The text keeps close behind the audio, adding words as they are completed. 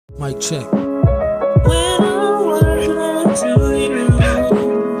Mic check. When I was to you,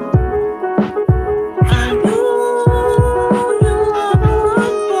 I knew you were the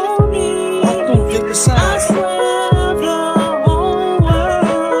one for me. I swear the whole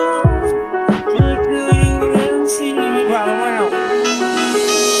world could feel you and see. Right around.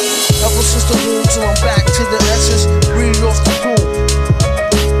 Ever since the womb till I'm back to the essence, breathe off the boom.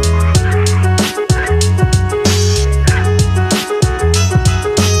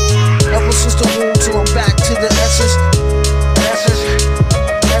 Ever since the womb till I'm back to the essence,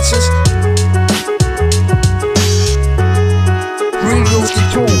 breathe off the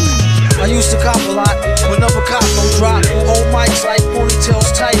boom. I used to cop a lot, whenever cop no drop. Old mics like ponytails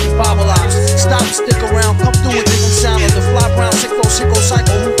tight and bobble ops. Stop and stick around, come through with different sound. Of the fly brown, sicko,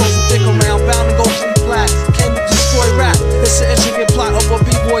 psycho, who goes to dick around, bound to go pretty flat. Came to destroy rap, it's an intricate plot of a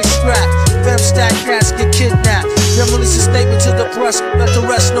b-boy scrap. Fem stack cats get kidnapped. Then release a statement to the press, let the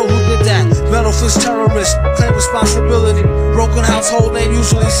rest know who did that. Metal fist terrorist, claim responsibility. Broken household name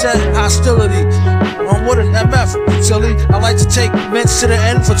usually said hostility. I'm with an MF, silly. I like to take meds to the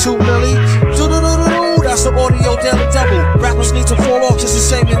end for 2 milli. Do-do-do-do-do, that's the audio daily double. Rappers need to fall off just to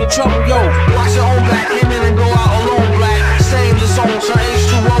save me the trouble, yo. Watch your own back, came in and go out alone black. Save the zone, turn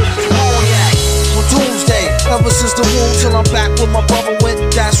H2O to cognac. On Doomsday, ever since the womb till I'm back with my brother went,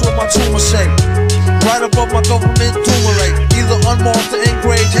 that's what my tumor say. Right above my government tumor rate, either unmarked or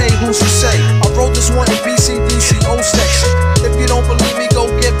engraved, hey, who's to say? I wrote this one in BCDC 06. If you don't believe me, go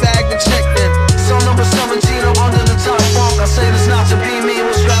get bagged and check then. Cell number 17, I'm under the top funk. I say this not to be me, it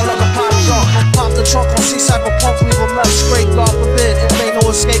was strapped like a pop trunk. Pop the trunk on C-Cypher punk, leave him left straight, God forbid. It made no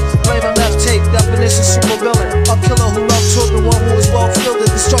escape, blame a left tape. Definition super villain, a killer who loves children, one who is well fielded.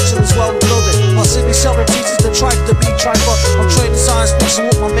 Destruction is well wielded. My city seldom teaches the tripe to be triper. I'm trading science fiction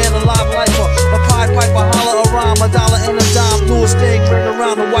with my man alive lifer. A Pied Piper, holler a rhyme, $1 and a dime. Do his thing, bring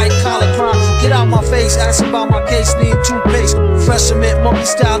around the white collar crime. Get out my face, ask about my case, need toothpaste. Fresh cement, monkey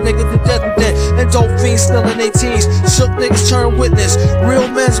style, nigga to death with that. And dope fiends still in their teens. Shook niggas turn witness. Real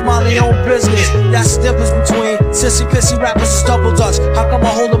men's mind their own business. That's the difference between sissy pissy rappers is double dutch. How come I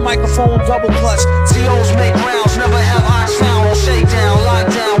hold a microphone double clutch? COs make rounds, never have eyes found on shakedown,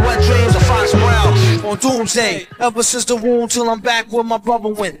 lockdown, wet dreams of Fox Brown. On Doomsday, ever since the womb till I'm back where my brother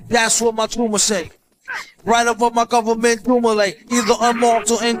went. That's what my tumor say. Right above my government tumor lake, either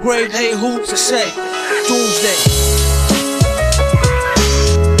unmarked or engraved, hey, who's to say? Doomsday.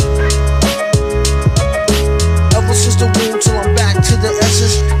 Ever since the womb till I'm back to the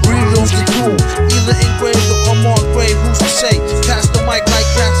essence, breathe off the doom. Either engraved or unmarked grave, who's to say? Pass the mic like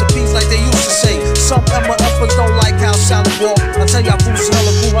Master P's like they used to say. Some MFers don't like how salad walk. I tell y'all fools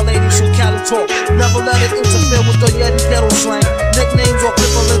hella cool, my ladies who Cali talk. Never let it interfere with the Yeti ghetto slang. Nicknames or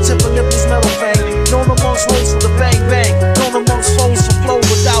clipper and tip of nipples metal fang. Known amongst hoes for the bang bang. Known amongst foes for flow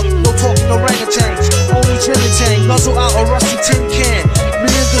without no talking orangutans. Only gin and tang, guzzle out a rusty tin can. Me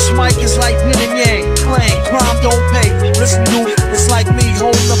and this mic is like yin and yang. Clang, crime don't pay. Listen dude, it's like me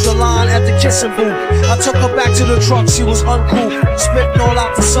holding up the line at the kissing booth. I took her back to the truck, she was uncool. Spitting all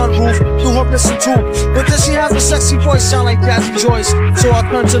out the sunroof, through her missing tooth. But then she has a sexy voice, sound like Jazzy Joyce. So I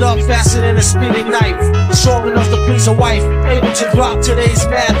turned it up faster than a speeding knife. Strong enough to please a wife, able to drop today's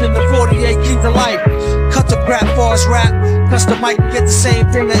math in the 48 keys of life. Cut the crap bars rap, press the mic and get the same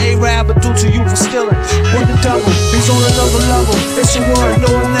thing that A-Rab would do to you for stealing. With the devil, he's on another level. It's your word, no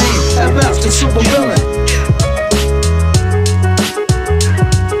name, MF, the super villain.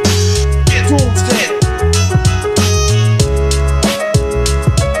 Doomsday.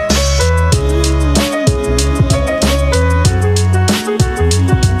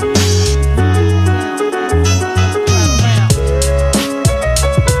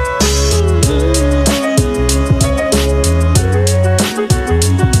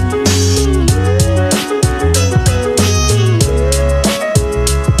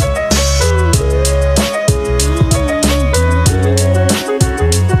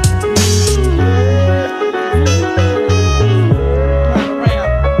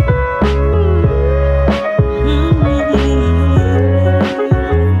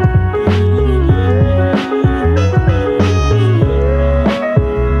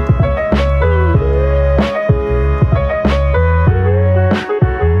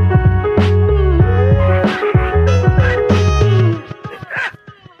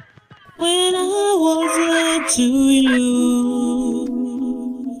 To you,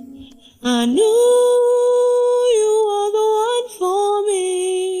 I knew you were the one for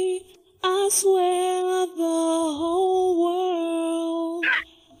me. I swear the whole world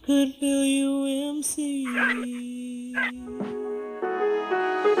could feel you, MC.